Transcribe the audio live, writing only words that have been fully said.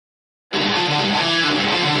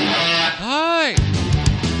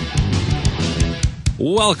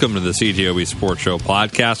Welcome to the CJOB Sports Show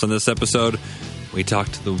podcast. On this episode, we talk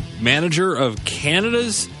to the manager of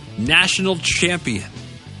Canada's national champion,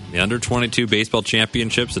 the Under-22 baseball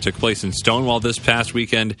championships that took place in Stonewall this past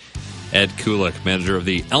weekend. Ed Kulyk, manager of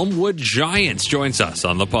the Elmwood Giants, joins us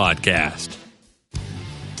on the podcast.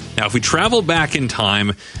 Now, if we travel back in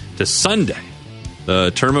time to Sunday,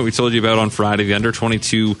 the tournament we told you about on Friday, the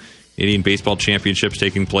Under-22 Canadian Baseball Championships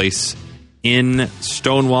taking place in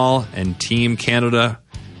Stonewall, and Team Manitoba,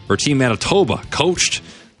 coached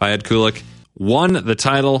by Ed Kulyk, won the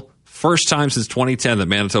title. First time since 2010 that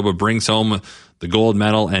Manitoba brings home the gold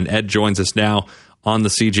medal, and Ed joins us now on the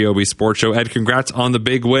CJOB Sports Show. Ed, congrats on the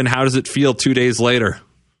big win. How does it feel 2 days later?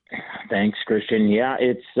 Thanks, Christian. Yeah,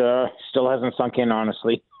 it's still hasn't sunk in,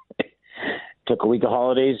 honestly. Took a week of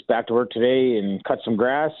holidays, back to work today, and cut some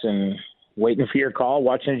grass, and waiting for your call,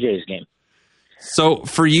 watching the Jays game. So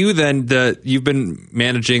for you then, you've been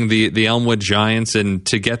managing the Elmwood Giants, and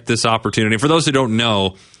to get this opportunity, for those who don't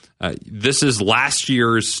know, this is last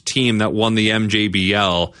year's team that won the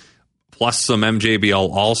MJBL, plus some MJBL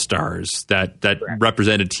All-Stars that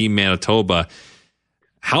represented Team Manitoba.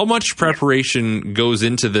 How much preparation goes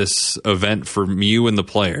into this event for you and the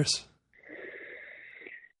players?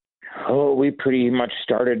 Oh, we pretty much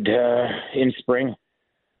started in spring.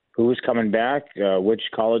 Who was coming back, which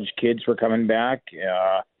college kids were coming back,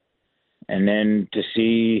 and then to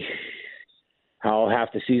see how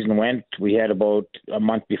half the season went, we had about a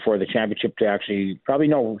month before the championship to actually,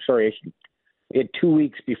 we had 2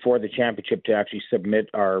 weeks before the championship to actually submit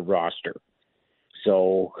our roster.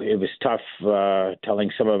 So it was tough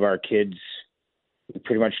telling some of our kids. We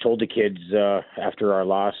pretty much told the kids after our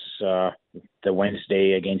loss the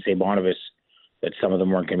Wednesday against St. Boniface that some of them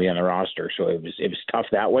weren't going to be on the roster. So it was tough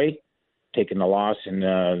that way, taking the loss in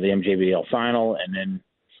the MJBL final, and then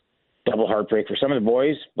double heartbreak for some of the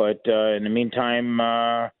boys. But in the meantime,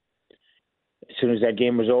 as soon as that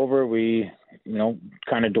game was over, we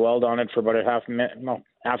kind of dwelled on it for about half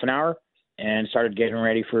an hour, and started getting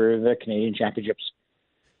ready for the Canadian Championships.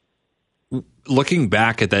 Looking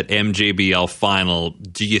back at that MJBL final,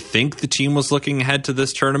 do you think the team was looking ahead to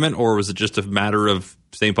this tournament, or was it just a matter of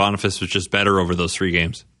St. Boniface was just better over those 3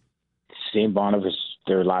 games? St. Boniface,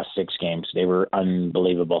 their last 6 games, they were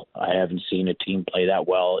unbelievable. I haven't seen a team play that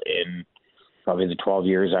well in probably the 12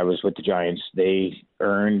 years I was with the Giants. They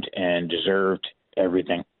earned and deserved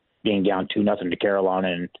everything. Being down 2-0 to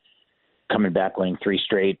Carolina and coming back winning 3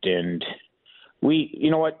 straight. And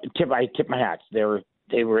I tip my hats. They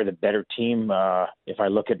were the better team. If I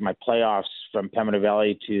look at my playoffs from Pembina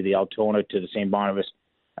Valley to the Altona to the St. Boniface,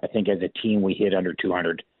 I think as a team we hit under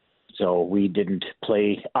 200. So we didn't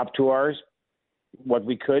play up to ours, what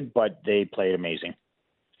we could, but they played amazing.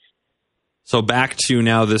 So back to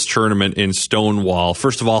now this tournament in Stonewall.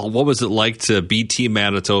 First of all, what was it like to beat Team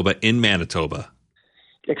Manitoba in Manitoba?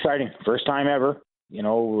 Exciting. First time ever. We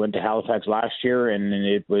went to Halifax last year, and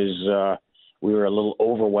it was we were a little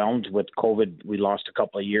overwhelmed with COVID. We lost a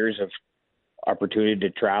couple of years of opportunity to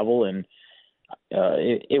travel, and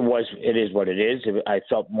it is what it is. I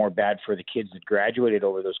felt more bad for the kids that graduated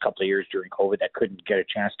over those couple of years during COVID that couldn't get a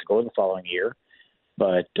chance to go the following year.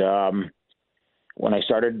 But when I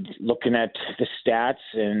started looking at the stats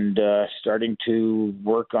and starting to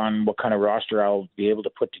work on what kind of roster I'll be able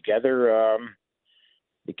to put together,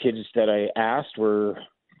 the kids that I asked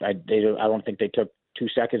I don't think they took 2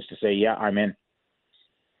 seconds to say, yeah, I'm in.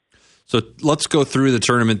 So let's go through the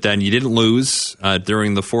tournament then. You didn't lose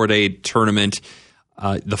during the 4-day tournament.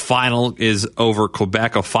 The final is over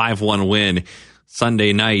Quebec, a 5-1 win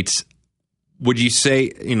Sunday night. Would you say,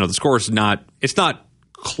 the score is it's not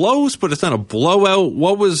close, but it's not a blowout?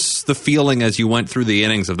 What was the feeling as you went through the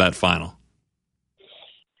innings of that final?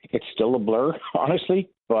 It's still a blur, honestly,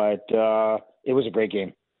 but it was a great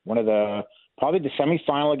game. Probably the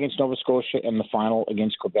semifinal against Nova Scotia and the final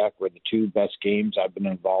against Quebec were the 2 best games I've been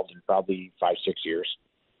involved in probably 5-6 years.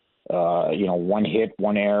 One hit,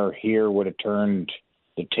 one error here would have turned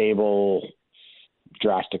the table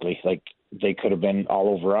drastically. Like, they could have been all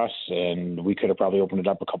over us, and we could have probably opened it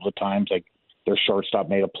up a couple of times. Like, their shortstop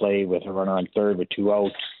made a play with a runner on third with 2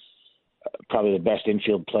 outs. Probably the best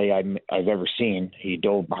infield play I've ever seen. He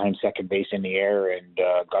dove behind second base in the air and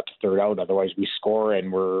got to third out. Otherwise, we score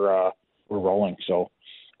and we're rolling. So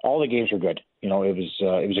all the games were good. It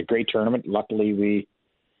was a great tournament. Luckily, we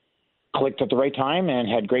clicked at the right time and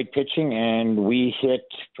had great pitching, and we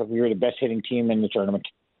were the best hitting team in the tournament.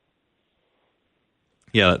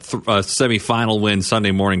 Yeah, semifinal win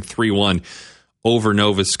Sunday morning, 3-1 over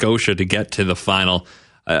Nova Scotia to get to the final.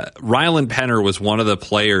 Rylan Penner was one of the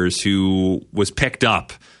players who was picked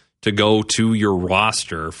up to go to your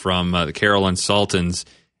roster from the Carolyn Sultans.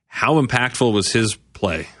 How impactful was his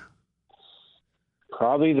play?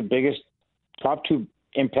 Probably the biggest top two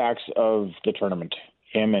impacts of the tournament,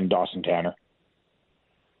 him and Dawson Tanner.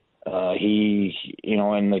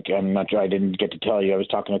 And I'm not sure, I didn't get to tell you, I was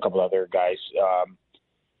talking to a couple other guys.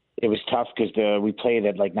 It was tough because we played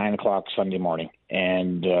at like 9:00 Sunday morning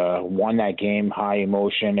and won that game, high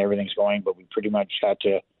emotion, everything's going, but we pretty much had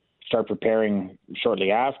to start preparing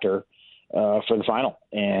shortly after for the final.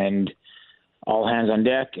 And all hands on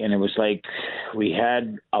deck, and it was like we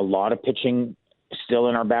had a lot of pitching still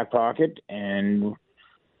in our back pocket, and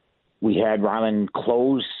we had Ryland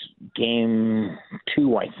close game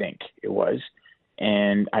 2, I think it was.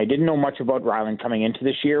 And I didn't know much about Ryland coming into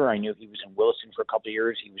this year. I knew he was in Wilson for a couple of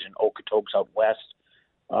years. He was in Okotoks out west.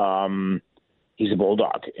 He's a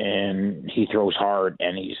bulldog, and he throws hard,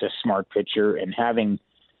 and he's a smart pitcher. And having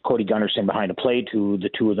Cody Gunnarsson behind the plate,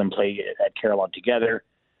 the two of them play at Carolyn together,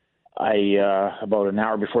 about an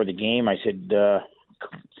hour before the game, I said,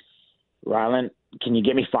 Ryland, can you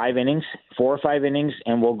get me 4 or 5 innings,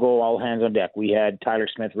 and we'll go all hands on deck. We had Tyler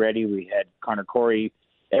Smith ready. We had Connor Corey.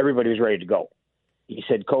 Everybody was ready to go. He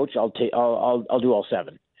said, Coach, I'll do all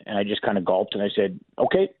 7. And I just kind of gulped, and I said,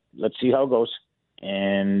 okay, let's see how it goes.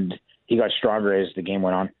 And he got stronger as the game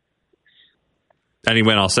went on. And he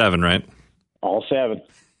went all 7, right? All 7.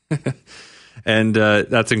 And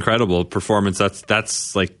that's incredible performance.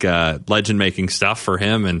 That's like legend-making stuff for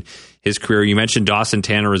him and his career. You mentioned Dawson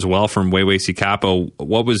Tanner as well from Wawasee Capo.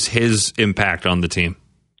 What was his impact on the team?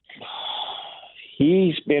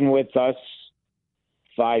 He's been with us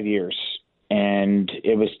 5 years, and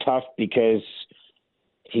it was tough because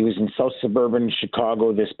he was in South Suburban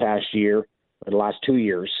Chicago this past year, or the last 2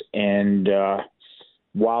 years, and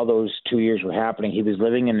while those 2 years were happening, he was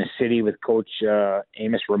living in the city with Coach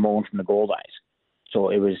Amos Ramon from the Gold Eyes. So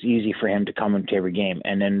it was easy for him to come into every game.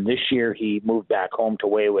 And then this year he moved back home to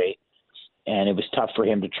Wayway, and it was tough for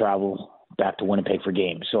him to travel back to Winnipeg for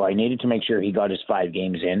games. So I needed to make sure he got his 5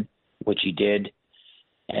 games in, which he did.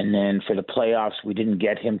 And then for the playoffs, we didn't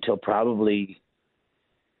get him till probably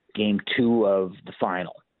game 2 of the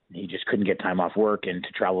final. He just couldn't get time off work and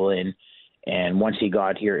to travel in. And once he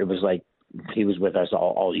got here, it was like he was with us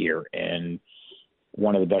all year, and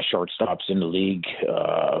one of the best shortstops in the league.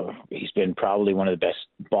 He's been probably one of the best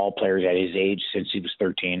ball players at his age since he was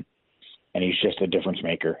 13, and he's just a difference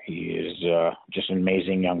maker. He is just an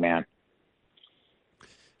amazing young man.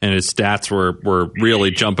 And his stats were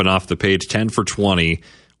really jumping off the page. 10 for 20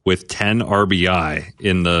 with 10 RBI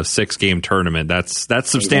in the 6-game tournament. That's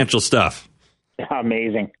substantial stuff.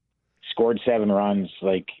 Amazing. Scored 7 runs.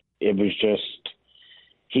 Like, it was just,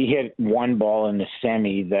 he hit one ball in the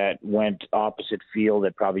semi that went opposite field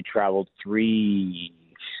that probably traveled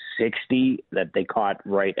 360 that they caught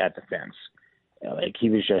right at the fence. Like, he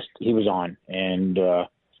was on. And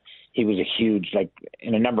he was a huge, like,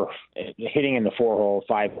 in a number, hitting in the 4-hole,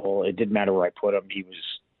 5-hole, it didn't matter where I put him. He was,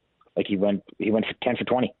 like, he went for 10 for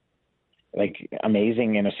 20. Like,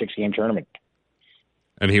 amazing in a 6-game tournament.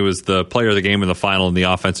 And he was the player of the game in the final and the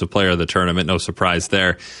offensive player of the tournament. No surprise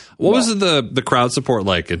there. What was the crowd support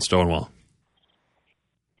like in Stonewall?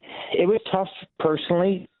 It was tough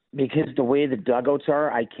personally because the way the dugouts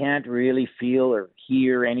are, I can't really feel or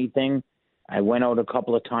hear anything. I went out a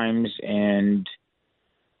couple of times and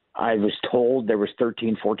I was told there was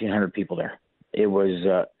 1,400 people there. It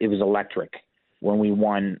was electric. When we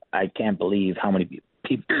won, I can't believe how many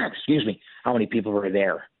people, how many people were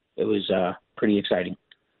there. It was pretty exciting.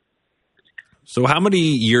 So how many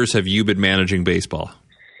years have you been managing baseball?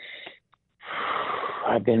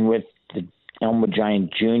 I've been with the Elmwood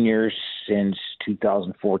Giant Juniors since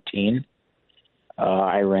 2014.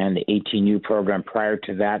 I ran the 18U program prior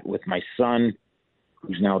to that with my son,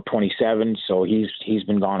 who's now 27, so he's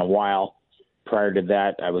been gone a while. Prior to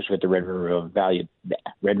that, I was with the Red River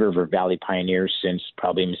Valley Pioneers since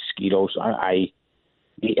probably Mosquitoes.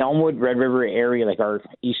 The Elmwood, Red River area, like our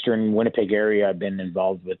eastern Winnipeg area, I've been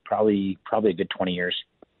involved with probably a good 20 years.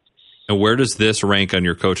 And where does this rank on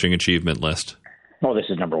your coaching achievement list? Oh, this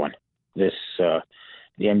is number one. This the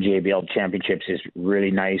MJBL Championships is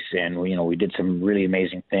really nice, and we did some really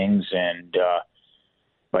amazing things. And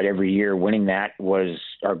but every year winning that was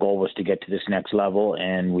our goal, was to get to this next level,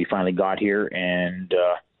 and we finally got here. And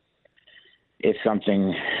it's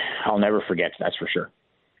something I'll never forget. That's for sure.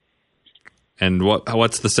 And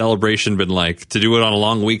what's the celebration been like? To do it on a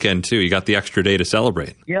long weekend, too. You got the extra day to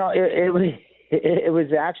celebrate. It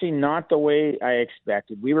was actually not the way I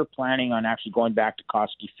expected. We were planning on actually going back to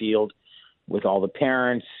Koski Field with all the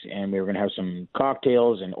parents, and we were going to have some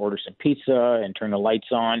cocktails and order some pizza and turn the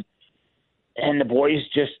lights on. and the boys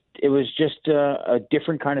it was just a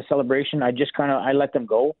different kind of celebration. I let them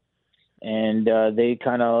go, and they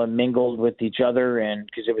kind of mingled with each other, and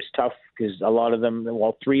because it was tough, because a lot of them,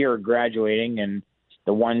 3 are graduating, and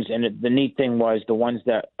the neat thing was the ones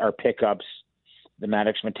that are pickups, the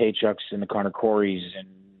Maddox Matejchuks and the Connor Coreys and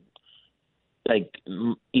like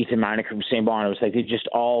Ethan Manick from St. Bon. It was like they just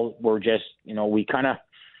all were just, we kind of,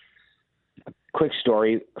 quick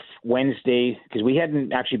story, Wednesday, because we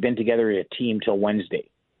hadn't actually been together as a team till Thursday.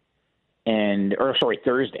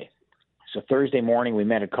 So Thursday morning we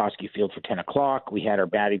met at Koski Field for 10 o'clock. We had our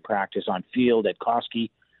batting practice on field at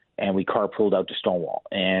Koski, and we carpooled out to Stonewall.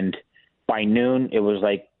 And by noon, it was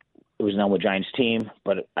an Elmwood Giants team,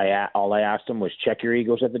 but all I asked them was, check your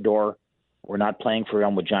egos at the door. We're not playing for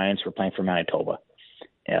Elmwood Giants. We're playing for Manitoba.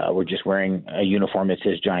 We're just wearing a uniform that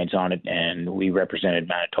says Giants on it, and we represented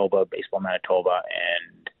Manitoba, baseball Manitoba,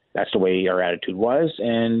 and that's the way our attitude was,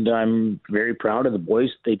 and I'm very proud of the boys.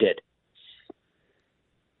 They did.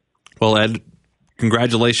 Well, Ed,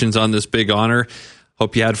 congratulations on this big honor.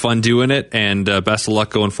 Hope you had fun doing it, and best of luck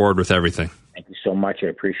going forward with everything. Thank you so much. I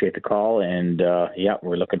appreciate the call, and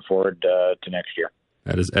we're looking forward to next year.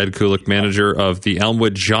 That is Ed Kulyk, manager of the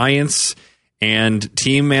Elmwood Giants and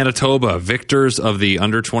Team Manitoba, victors of the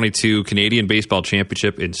Under-22 Canadian Baseball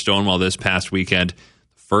Championship in Stonewall this past weekend.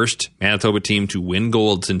 First Manitoba team to win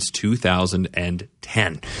gold since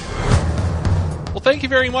 2010. Well, thank you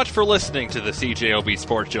very much for listening to the CJOB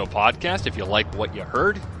Sports Show podcast. If you like what you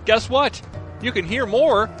heard, guess what? You can hear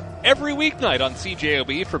more every weeknight on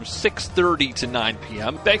CJOB from 6:30 to 9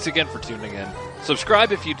 p.m. Thanks again for tuning in.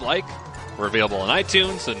 Subscribe if you'd like. We're available on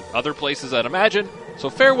iTunes and other places, I'd imagine. So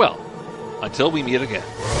farewell, until we meet again.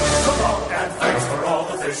 So long and thanks for all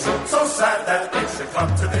the fish. So sad that it should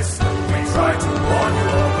come to this. We try to warn you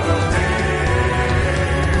over the day.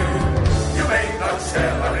 You may not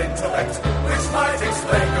share our intellect, which might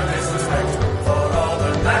explain your disrespect.